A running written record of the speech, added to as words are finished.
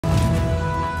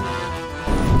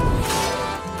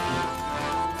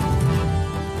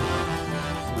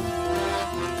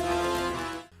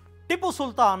ಟಿಪ್ಪು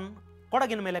ಸುಲ್ತಾನ್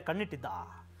ಕೊಡಗಿನ ಮೇಲೆ ಕಣ್ಣಿಟ್ಟಿದ್ದ.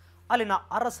 ಅಲ್ಲಿನ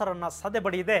ಅರಸರನ್ನ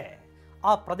ಸದೆಬಡಿಯದೆ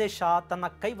ಆ ಪ್ರದೇಶ ತನ್ನ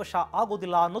ಕೈವಶ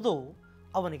ಆಗುವುದಿಲ್ಲ ಅನ್ನೋದು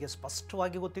ಅವನಿಗೆ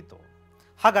ಸ್ಪಷ್ಟವಾಗಿ ಗೊತ್ತಿತ್ತು.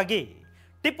 ಹಾಗಾಗಿ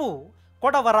ಟಿಪ್ಪು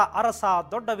ಕೊಡವರ ಅರಸ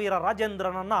ದೊಡ್ಡ ವೀರ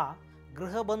ರಾಜೇಂದ್ರನನ್ನ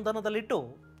ಗೃಹ ಬಂಧನದಲ್ಲಿಟ್ಟು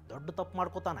ದೊಡ್ಡ ತಪ್ಪು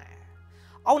ಮಾಡ್ಕೋತಾನೆ.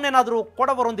 ಅವನೇನಾದರೂ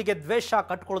ಕೊಡವರೊಂದಿಗೆ ದ್ವೇಷ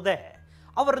ಕಟ್ಕೊಳ್ಳದೆ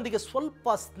ಅವರೊಂದಿಗೆ ಸ್ವಲ್ಪ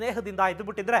ಸ್ನೇಹದಿಂದ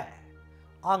ಇದ್ದುಬಿಟ್ಟಿದ್ರೆ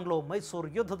ಆಂಗ್ಲೋ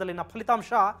ಮೈಸೂರು ಯುದ್ಧದಲ್ಲಿನ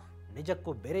ಫಲಿತಾಂಶ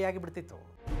ನಿಜಕ್ಕೂ ಬೇರೆಯಾಗಿ ಬಿಡ್ತಿತ್ತು.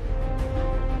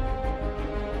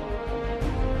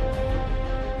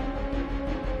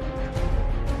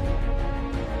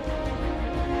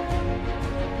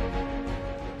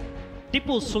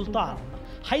 ಟಿಪ್ಪು ಸುಲ್ತಾನ್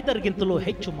ಹೈದರ್ಗಿಂತಲೂ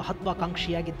ಹೆಚ್ಚು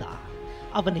ಮಹತ್ವಾಕಾಂಕ್ಷಿಯಾಗಿದ್ದ.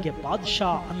 ಅವನಿಗೆ ಬಾದ್ಶಾ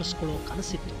ಅನ್ನಿಸ್ಕೊಳ್ಳೋ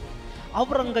ಕನಸಿತ್ತು.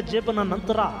 ಔರಂಗಜೇಬನ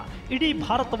ನಂತರ ಇಡೀ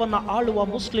ಭಾರತವನ್ನು ಆಳುವ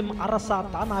ಮುಸ್ಲಿಂ ಅರಸ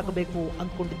ತಾನಾಗಬೇಕು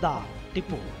ಅಂದ್ಕೊಂಡಿದ್ದ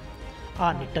ಟಿಪ್ಪು. ಆ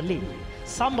ನಿಟ್ಟಲ್ಲಿ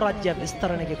ಸಾಮ್ರಾಜ್ಯ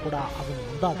ವಿಸ್ತರಣೆಗೆ ಕೂಡ ಅವನು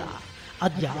ಮುಂದಾದ.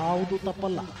 ಅದ್ಯಾವುದು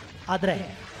ತಪ್ಪಲ್ಲ. ಆದರೆ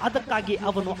ಅದಕ್ಕಾಗಿ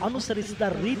ಅವನು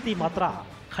ಅನುಸರಿಸಿದ ರೀತಿ ಮಾತ್ರ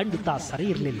ಖಂಡಿತ ಸರಿ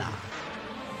ಇರಲಿಲ್ಲ.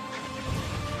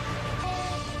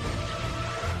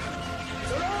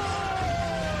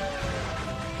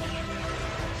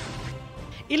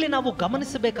 ಇಲ್ಲಿ ನಾವು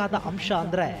ಗಮನಿಸಬೇಕಾದ ಅಂಶ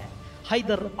ಅಂದರೆ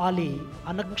ಹೈದರ್ ಆಲಿ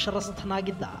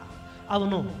ಅನಕ್ಷರಸ್ಥನಾಗಿದ್ದ.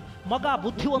 ಅವನು ಮಗ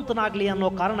ಬುದ್ಧಿವಂತನಾಗಲಿ ಅನ್ನೋ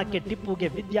ಕಾರಣಕ್ಕೆ ಟಿಪ್ಪುಗೆ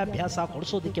ವಿದ್ಯಾಭ್ಯಾಸ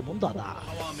ಕೊಡಿಸೋದಕ್ಕೆ ಮುಂದಾದ.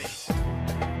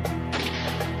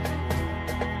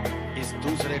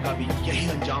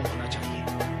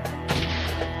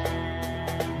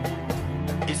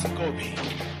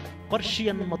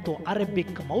 ಪರ್ಷಿಯನ್ ಮತ್ತು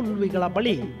ಅರೇಬಿಕ್ ಮೌಲ್ವಿಗಳ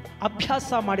ಬಳಿ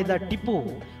ಅಭ್ಯಾಸ ಮಾಡಿದ ಟಿಪ್ಪು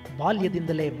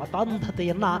ಬಾಲ್ಯದಿಂದಲೇ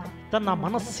ಮತಾಂಧತೆಯನ್ನ ತನ್ನ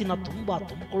ಮನಸ್ಸಿನ ತುಂಬಾ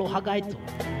ತುಂಬಿಕೊಳ್ಳೋ ಹಾಗಾಯಿತು.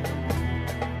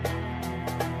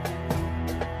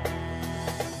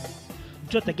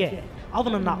 ಜೊತೆಗೆ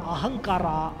ಅವನನ್ನ ಅಹಂಕಾರ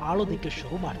ಆಳೋದಿಕ್ಕೆ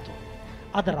ಶುರು ಮಾಡಿತು.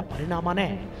 ಅದರ ಪರಿಣಾಮನೇ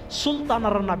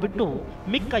ಸುಲ್ತಾನರನ್ನ ಬಿಟ್ಟು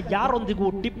ಮಿಕ್ಕ ಯಾರೊಂದಿಗೂ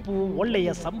ಟಿಪ್ಪು ಒಳ್ಳೆಯ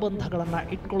ಸಂಬಂಧಗಳನ್ನ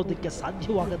ಇಟ್ಕೊಳ್ಳೋದಕ್ಕೆ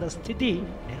ಸಾಧ್ಯವಾಗದ ಸ್ಥಿತಿ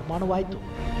ನಿರ್ಮಾಣವಾಯಿತು.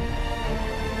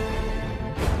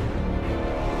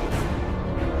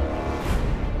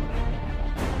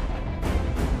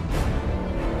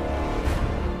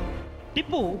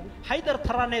 ಟಿಪ್ಪು ಹೈದರ್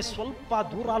ಥರಾನೇ ಸ್ವಲ್ಪ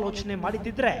ದೂರಾಲೋಚನೆ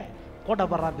ಮಾಡಿದ್ದಿದ್ರೆ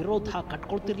ಕೊಡವರ ವಿರೋಧ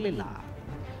ಕಟ್ಕೊಳ್ತಿರ್ಲಿಲ್ಲ.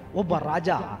 ಒಬ್ಬ ರಾಜ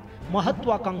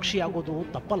ಮಹತ್ವಾಕಾಂಕ್ಷಿಯಾಗೋದು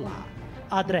ತಪ್ಪಲ್ಲ.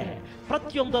 ಆದರೆ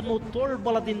ಪ್ರತಿಯೊಂದನ್ನು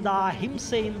ತೋಳ್ಬಲದಿಂದ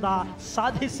ಹಿಂಸೆಯಿಂದ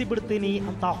ಸಾಧಿಸಿ ಬಿಡ್ತೀನಿ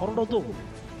ಅಂತ ಹೊರಡೋದು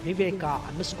ವಿವೇಕ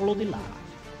ಅನ್ನಿಸ್ಕೊಳ್ಳೋದಿಲ್ಲ.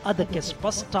 ಅದಕ್ಕೆ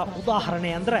ಸ್ಪಷ್ಟ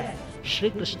ಉದಾಹರಣೆ ಅಂದರೆ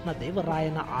ಶ್ರೀಕೃಷ್ಣ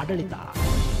ದೇವರಾಯನ ಆಡಳಿತ.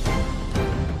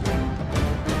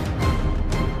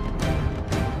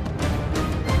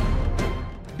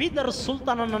 ಬೀದರ್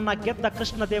ಸುಲ್ತಾನನನ್ನ ಗೆದ್ದ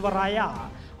ಕೃಷ್ಣದೇವರಾಯ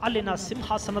ಅಲ್ಲಿನ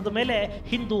ಸಿಂಹಾಸನದ ಮೇಲೆ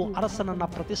ಹಿಂದೂ ಅರಸನನ್ನ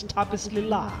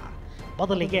ಪ್ರತಿಷ್ಠಾಪಿಸಲಿಲ್ಲ.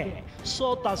 ಬದಲಿಗೆ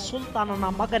ಸೋತ ಸುಲ್ತಾನನ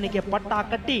ಮಗನಿಗೆ ಪಟ್ಟ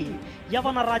ಕಟ್ಟಿ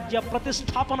ಯವನ ರಾಜ್ಯ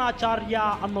ಪ್ರತಿಷ್ಠಾಪನಾಚಾರ್ಯ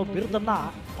ಅನ್ನೋ ಬಿರುದನ್ನ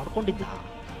ಪಡ್ಕೊಂಡಿದ್ದ.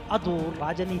 ಅದು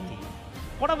ರಾಜನೀತಿ.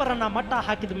 ಕೊಡವರನ್ನ ಮಟ್ಟ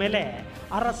ಹಾಕಿದ ಮೇಲೆ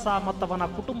ಅರಸ ಮತ್ತವನ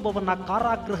ಕುಟುಂಬವನ್ನ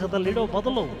ಕಾರಾಗೃಹದಲ್ಲಿಡೋ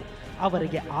ಬದಲು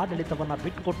ಅವರಿಗೆ ಆಡಳಿತವನ್ನು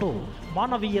ಬಿಟ್ಟುಕೊಟ್ಟು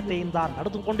ಮಾನವೀಯತೆಯಿಂದ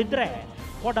ನಡೆದುಕೊಂಡಿದ್ರೆ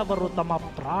ಕೊಡವರು ತಮ್ಮ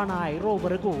ಪ್ರಾಣ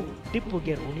ಇರೋವರೆಗೂ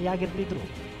ಟಿಪ್ಪುಗೆ ಋಣಿಯಾಗಿರ್ತಿದ್ರು.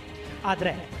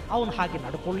 ಆದರೆ ಅವನು ಹಾಗೆ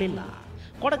ನಡ್ಕೊಳ್ಳಿಲ್ಲ.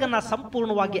 ಕೊಡಗನ್ನ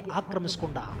ಸಂಪೂರ್ಣವಾಗಿ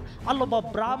ಆಕ್ರಮಿಸಿಕೊಂಡ. ಅಲ್ಲೊಬ್ಬ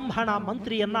ಬ್ರಾಹ್ಮಣ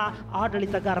ಮಂತ್ರಿಯನ್ನ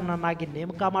ಆಡಳಿತಗಾರನನ್ನಾಗಿ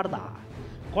ನೇಮಕ ಮಾಡ್ದ.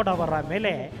 ಕೊಡವರ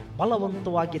ಮೇಲೆ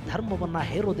ಬಲವಂತವಾಗಿ ಧರ್ಮವನ್ನು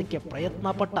ಹೇರೋದಕ್ಕೆ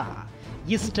ಪ್ರಯತ್ನ ಪಟ್ಟ.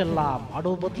 ಇಷ್ಟೆಲ್ಲ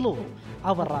ಮಾಡೋ ಬದಲು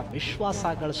ಅವರ ವಿಶ್ವಾಸ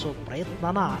ಗಳಿಸೋ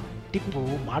ಪ್ರಯತ್ನನ ಟಿಪ್ಪು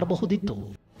ಮಾಡಬಹುದಿತ್ತು.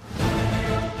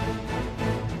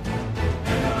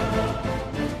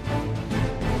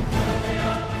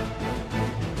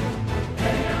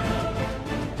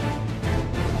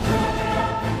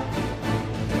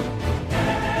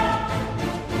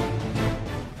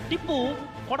 ಟಿಪ್ಪು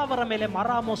ಕೊಡವರ ಮೇಲೆ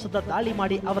ಮಾರಾಮೋಸದ ದಾಳಿ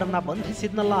ಮಾಡಿ ಅವರನ್ನ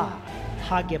ಬಂಧಿಸಿದ್ನಲ್ಲ.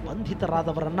 ಹಾಗೆ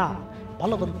ಬಂಧಿತರಾದವರನ್ನ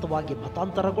ಬಲವಂತವಾಗಿ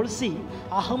ಮತಾಂತರಗೊಳಿಸಿ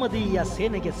ಅಹಮದೀಯ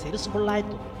ಸೇನೆಗೆ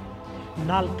ಸೇರಿಸಿಕೊಳ್ಳಾಯಿತು.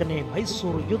 4ನೇ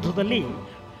ಮೈಸೂರು ಯುದ್ಧದಲ್ಲಿ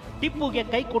ಟಿಪ್ಪುಗೆ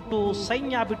ಕೈಕೊಟ್ಟು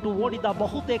ಸೈನ್ಯ ಬಿಟ್ಟು ಓಡಿದ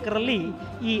ಬಹುತೇಕರಲ್ಲಿ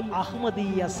ಈ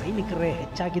ಅಹಮದೀಯ ಸೈನಿಕರೇ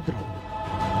ಹೆಚ್ಚಾಗಿದ್ದರು.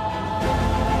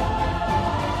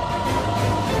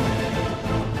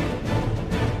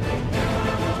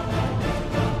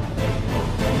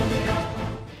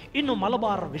 ಇನ್ನು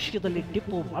ಮಲಬಾರ್ ವಿಷಯದಲ್ಲಿ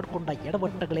ಟಿಪ್ಪು ಮಾಡಿಕೊಂಡ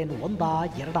ಎಡವಟ್ಟಗಳೇನು ಒಂದಾ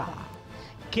ಎರಡಾ?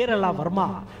 ಕೇರಳ ವರ್ಮ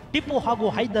ಟಿಪ್ಪು ಹಾಗೂ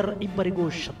ಹೈದರ್ ಇಬ್ಬರಿಗೂ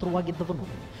ಶತ್ರುವಾಗಿದ್ದವನು.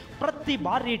 ಪ್ರತಿ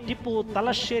ಬಾರಿ ಟಿಪ್ಪು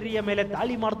ತಲಶ್ಶೇರಿಯ ಮೇಲೆ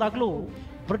ದಾಳಿ ಮಾಡಿದಾಗಲೂ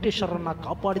ಬ್ರಿಟಿಷರನ್ನ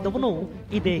ಕಾಪಾಡಿದವನು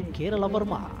ಇದೇ ಕೇರಳ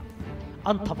ವರ್ಮ.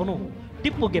 ಅಂಥವನು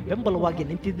ಟಿಪ್ಪುಗೆ ಬೆಂಬಲವಾಗಿ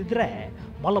ನಿಂತಿದ್ದರೆ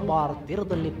ಮಲಬಾರ್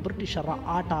ತೀರದಲ್ಲಿ ಬ್ರಿಟಿಷರ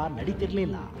ಆಟ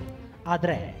ನಡೀತಿರಲಿಲ್ಲ.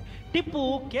 ಆದರೆ ಟಿಪ್ಪು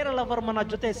ಕೇರಳ ವರ್ಮನ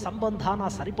ಜೊತೆ ಸಂಬಂಧನ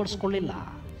ಸರಿಪಡಿಸ್ಕೊಳ್ಳಿಲ್ಲ.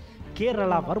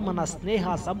 ಕೇರಳ ವರ್ಮನ ಸ್ನೇಹ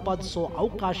ಸಂಪಾದಿಸೋ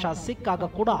ಅವಕಾಶ ಸಿಕ್ಕಾಗ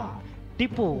ಕೂಡ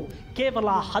ಟಿಪ್ಪು ಕೇವಲ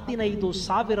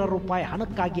 15,000 ರೂಪಾಯಿ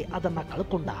ಹಣಕ್ಕಾಗಿ ಅದನ್ನು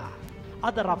ಕಳ್ಕೊಂಡ.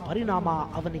 ಅದರ ಪರಿಣಾಮ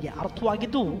ಅವನಿಗೆ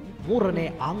ಅರ್ಥವಾಗಿದ್ದು ಮೂರನೇ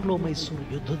ಆಂಗ್ಲೋ ಮೈಸೂರು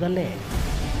ಯುದ್ಧದಲ್ಲೇ.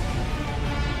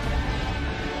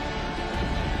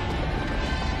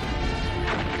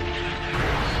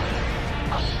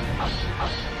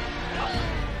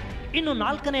 ಇನ್ನು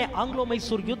ನಾಲ್ಕನೇ ಆಂಗ್ಲೋ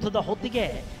ಮೈಸೂರು ಯುದ್ಧದ ಹೊತ್ತಿಗೆ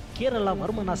ಕೇರಳ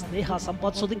ವರ್ಮನ ಸ್ನೇಹ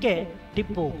ಸಂಪಾದಿಸೋದಕ್ಕೆ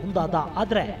ಟಿಪ್ಪು ಮುಂದಾದ.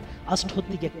 ಆದರೆ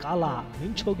ಅಷ್ಟೊತ್ತಿಗೆ ಕಾಲ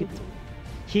ಮಿಂಚೋಗಿತ್ತು.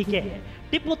 ಹೀಗೆ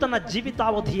ಟಿಪ್ಪು ತನ್ನ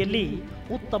ಜೀವಿತಾವಧಿಯಲ್ಲಿ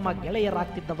ಉತ್ತಮ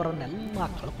ಗೆಳೆಯರಾಗ್ತಿದ್ದವರನ್ನೆಲ್ಲ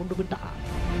ಕಳ್ಕೊಂಡು ಬಿಟ್ಟ.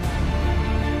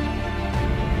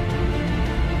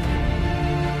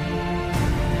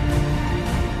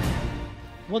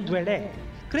 ಒಂದು ವೇಳೆ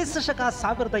ಕ್ರಿಸ್ತಶಕ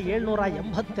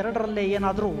 1782ರಲ್ಲೇ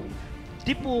ಏನಾದರೂ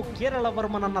ಟಿಪ್ಪು ಕೇರಳ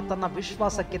ವರ್ಮನನ್ನ ತನ್ನ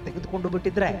ವಿಶ್ವಾಸಕ್ಕೆ ತೆಗೆದುಕೊಂಡು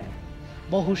ಬಿಟ್ಟಿದ್ರೆ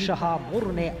ಬಹುಶಃ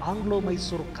ಮೂರನೇ ಆಂಗ್ಲೋ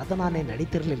ಮೈಸೂರು ಕದನನೇ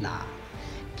ನಡೀತಿರಲಿಲ್ಲ.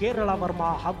 ಕೇರಳ ವರ್ಮ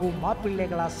ಹಾಗೂ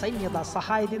ಮಾಪಿಳ್ಳೆಗಳ ಸೈನ್ಯದ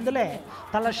ಸಹಾಯದಿಂದಲೇ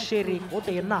ತಲಶ್ಶೇರಿ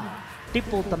ಕೋಟೆಯನ್ನು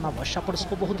ಟಿಪ್ಪು ತನ್ನ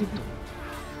ವಶಪಡಿಸ್ಕೋಬಹುದಿತ್ತು.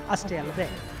 ಅಷ್ಟೇ ಅಲ್ಲದೆ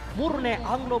ಮೂರನೇ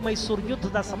ಆಂಗ್ಲೋ ಮೈಸೂರು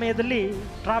ಯುದ್ಧದ ಸಮಯದಲ್ಲಿ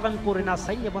ಟ್ರಾವೆಂಕೋರಿನ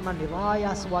ಸೈನ್ಯವನ್ನು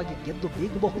ನಿರಾಯಾಸವಾಗಿ ಗೆದ್ದು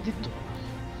ಬೀಗಬಹುದಿತ್ತು.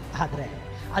 ಆದರೆ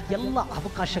ಅದೆಲ್ಲ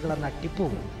ಅವಕಾಶಗಳನ್ನು ಟಿಪ್ಪು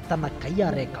ತನ್ನ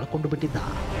ಕೈಯಾರೆ ಕಳ್ಕೊಂಡು ಬಿಟ್ಟಿದ್ದ.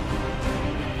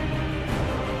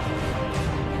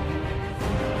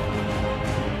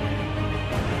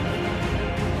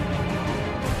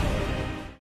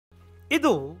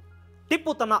 ಇದು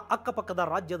ಟಿಪ್ಪು ತನ್ನ ಅಕ್ಕಪಕ್ಕದ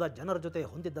ರಾಜ್ಯದ ಜನರ ಜೊತೆ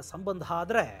ಹೊಂದಿದ್ದ ಸಂಬಂಧ.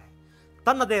 ಆದರೆ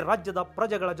ತನ್ನದೇ ರಾಜ್ಯದ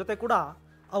ಪ್ರಜೆಗಳ ಜೊತೆ ಕೂಡ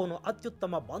ಅವನು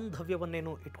ಅತ್ಯುತ್ತಮ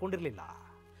ಬಾಂಧವ್ಯವನ್ನೇನು ಇಟ್ಕೊಂಡಿರಲಿಲ್ಲ.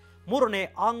 ಮೂರನೇ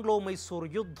ಆಂಗ್ಲೋ ಮೈಸೂರು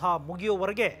ಯುದ್ಧ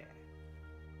ಮುಗಿಯುವವರೆಗೆ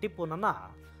ಟಿಪ್ಪುನನ್ನ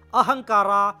ಅಹಂಕಾರ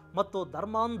ಮತ್ತು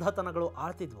ಧರ್ಮಾಂಧತನಗಳು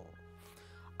ಆಳ್ತಿದ್ವು.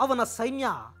 ಅವನ ಸೈನ್ಯ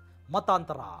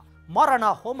ಮತಾಂತರ, ಮಾರಣ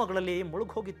ಹೋಮಗಳಲ್ಲಿ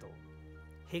ಮುಳುಗೋಗಿತ್ತು.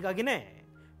 ಹೀಗಾಗಿನೇ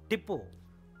ಟಿಪ್ಪು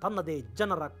ತನ್ನದೇ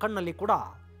ಜನರ ಕಣ್ಣಲ್ಲಿ ಕೂಡ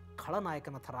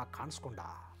ಖಳನಾಯಕನ ಥರ ಕಾಣಿಸ್ಕೊಂಡ.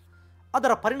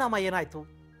 ಅದರ ಪರಿಣಾಮ ಏನಾಯಿತು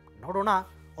ನೋಡೋಣ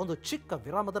ಒಂದು ಚಿಕ್ಕ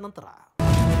ವಿರಾಮದ ನಂತರ.